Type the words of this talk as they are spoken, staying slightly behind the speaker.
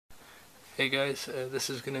Hey guys, this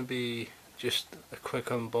is going to be just a quick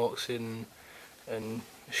unboxing and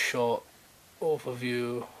short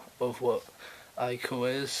overview of what ICO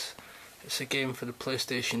is. It's a game for the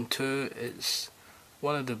PlayStation 2. It's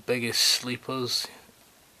one of the biggest sleepers.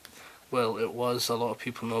 Well, it was. A lot of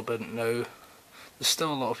people know about it now. There's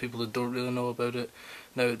still a lot of people that don't really know about it.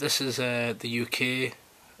 Now, this is the UK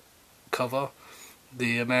cover.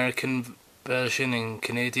 The American version and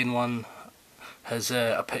Canadian one has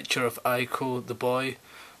a picture of ICO the boy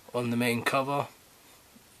on the main cover.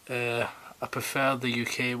 I prefer the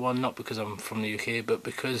UK one, not because I'm from the UK, but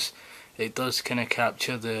because it does kind of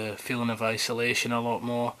capture the feeling of isolation a lot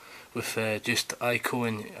more with just ICO,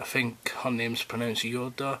 and I think her name's pronounced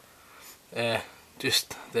Yoda,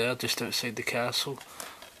 just there, just outside the castle.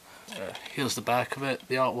 Here's the back of it.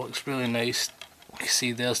 The artwork's really nice. You can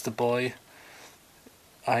see there's the boy,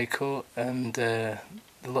 ICO, and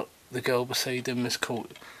the girl beside him is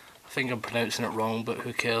called, I think I'm pronouncing it wrong, but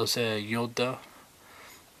who cares, Yoda.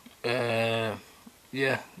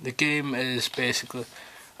 Yeah, the game is basically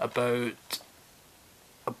about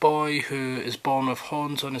a boy who is born with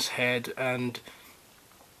horns on his head, and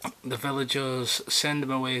the villagers send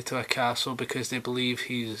him away to a castle because they believe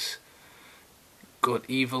he's got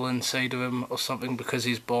evil inside of him or something, because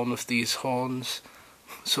he's born with these horns.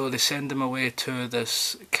 So they send him away to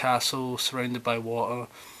this castle surrounded by water,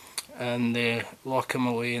 and they lock him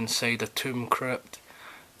away inside a tomb crypt,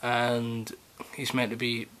 and he's meant to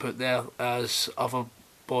be put there as other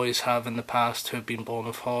boys have in the past who have been born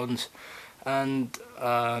with horns. And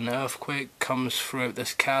an earthquake comes throughout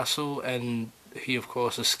this castle, and he of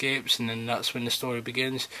course escapes, and then that's when the story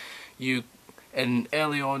begins. And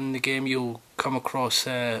early on in the game you'll come across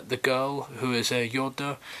the girl who is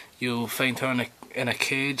Yoda. You'll find her in a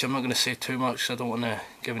cage. I'm not going to say too much so I don't want to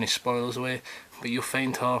give any spoilers away, but you'll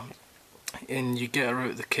find her and you get her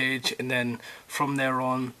out of the cage, and then from then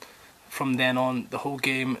on the whole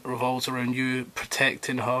game revolves around you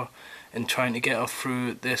protecting her and trying to get her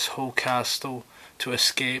through this whole castle to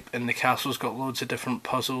escape. And the castle's got loads of different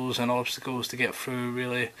puzzles and obstacles to get through.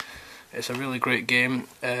 Really, it's a really great game.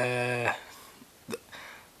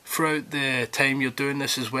 Throughout the time you're doing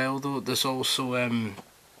this as well though, there's also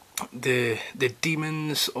the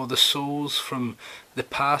demons or the souls from the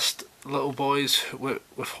past little boys with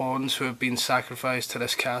horns who have been sacrificed to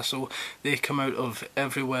this castle. They come out of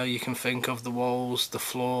everywhere you can think of, the walls, the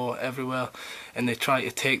floor, everywhere, and they try to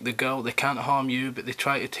take the girl. They can't harm you, but they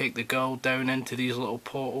try to take the girl down into these little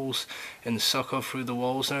portals and suck her through the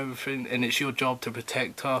walls and everything, and it's your job to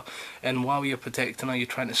protect her. And while you're protecting her, you're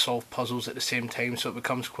trying to solve puzzles at the same time, so it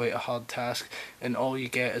becomes quite a hard task, and all you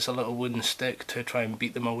get is a little wooden stick to try and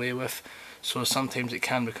beat them away with, so sometimes it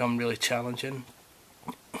can become really challenging.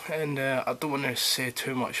 And I don't want to say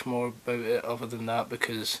too much more about it other than that,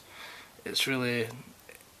 because it's an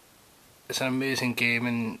amazing game,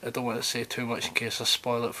 and I don't want to say too much in case I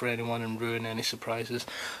spoil it for anyone and ruin any surprises.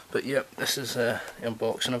 But yep, this is the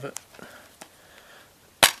unboxing of it.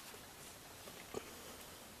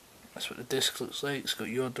 That's what the disc looks like. It's got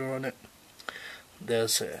Yoda on it.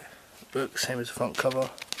 There's a book, same as the front cover.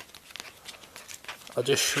 I'll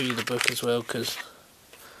just show you the book as well, because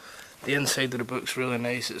the inside of the book's really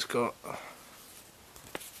nice. It's got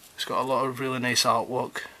a lot of really nice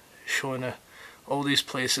artwork showing all these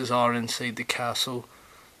places are inside the castle.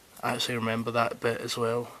 I actually remember that bit as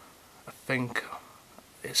well. I think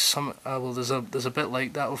it's some well, there's a bit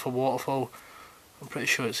like that with a waterfall. I'm pretty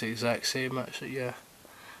sure it's the exact same actually. Yeah,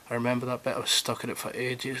 I remember that bit. I was stuck in it for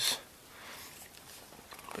ages.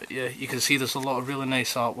 But yeah, you can see there's a lot of really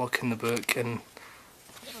nice artwork in the book and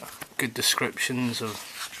good descriptions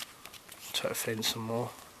of. Try to find some more.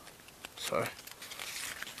 Sorry.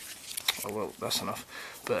 Oh well, that's enough.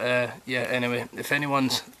 But yeah, anyway, if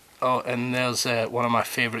anyone's... Oh, and there's one of my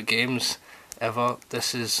favourite games ever.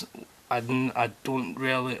 This is... I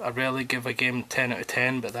rarely give a game 10 out of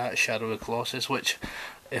 10, but that's Shadow of the Colossus, which,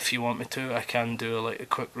 if you want me to, I can do like a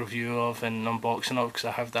quick review of and unboxing of, because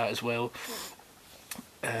I have that as well.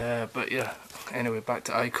 But yeah, anyway, back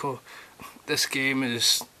to ICO. This game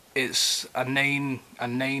it's a 9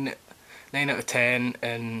 out of 10,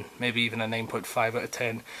 and maybe even a 9.5 out of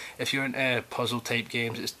 10. If you're into puzzle type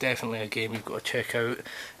games, it's definitely a game you've got to check out.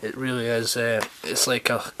 It really is. It's like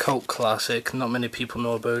a cult classic. Not many people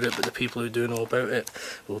know about it, but the people who do know about it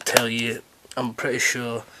will tell you, I'm pretty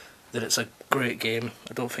sure, that it's a great game.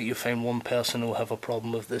 I don't think you'll find one person who will have a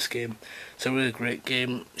problem with this game. It's a really great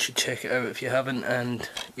game. You should check it out if you haven't. And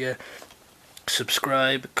yeah,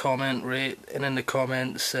 subscribe, comment, rate, and in the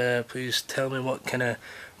comments please tell me what kind of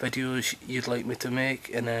videos you'd like me to make,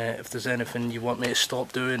 and if there's anything you want me to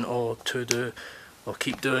stop doing or to do, I'll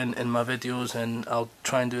keep doing in my videos, and I'll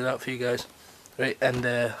try and do that for you guys. Right,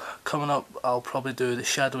 and coming up I'll probably do the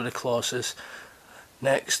Shadow of the Colossus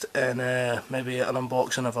next, and maybe an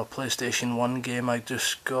unboxing of a PlayStation 1 game I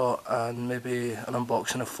just got, and maybe an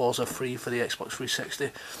unboxing of Forza 3 for the Xbox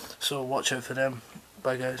 360. So watch out for them.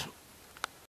 Bye guys.